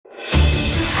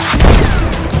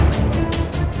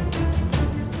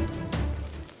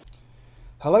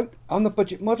Hello, I'm the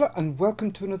Budget Modeler and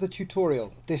welcome to another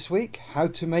tutorial. This week, how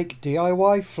to make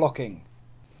DIY flocking.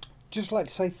 Just like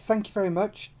to say thank you very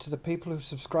much to the people who've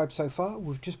subscribed so far.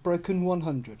 We've just broken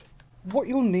 100. What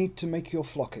you'll need to make your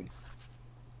flocking: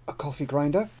 a coffee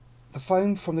grinder, the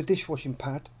foam from the dishwashing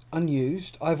pad,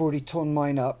 unused. I've already torn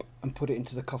mine up and put it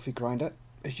into the coffee grinder,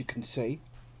 as you can see.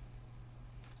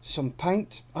 Some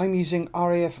paint. I'm using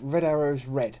RAF Red Arrows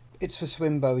red. It's for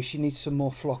SWMBO. She needs some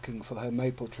more flocking for her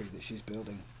maple tree that she's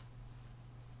building.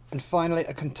 And finally,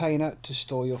 a container to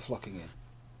store your flocking in.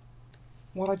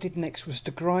 What I did next was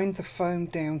to grind the foam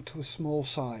down to a small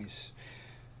size.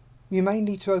 You may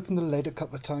need to open the lid a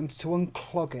couple of times to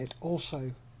unclog it.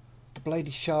 Also, the blade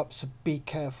is sharp, so be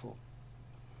careful.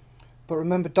 But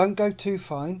remember, don't go too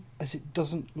fine, as it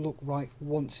doesn't look right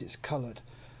once it's coloured.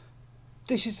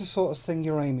 This is the sort of thing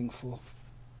you're aiming for.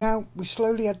 Now we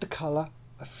slowly add the colour,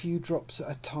 a few drops at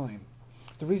a time.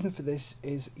 The reason for this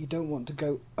is you don't want to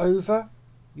go over,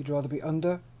 you'd rather be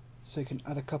under, so you can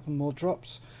add a couple more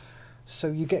drops so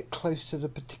you get close to the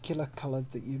particular colour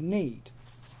that you need.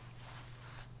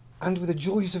 And with the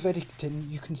joys of editing,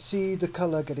 you can see the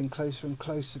colour getting closer and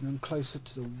closer and closer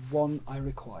to the one I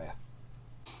require.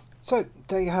 So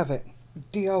there you have it,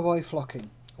 DIY flocking.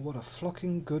 What a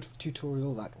flocking good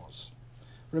tutorial that was.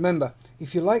 Remember,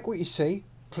 if you like what you see,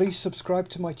 please subscribe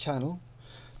to my channel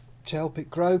to help it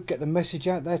grow, get the message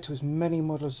out there to as many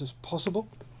modelers as possible.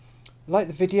 Like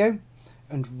the video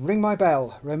and ring my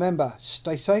bell. Remember,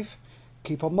 stay safe,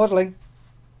 keep on modelling.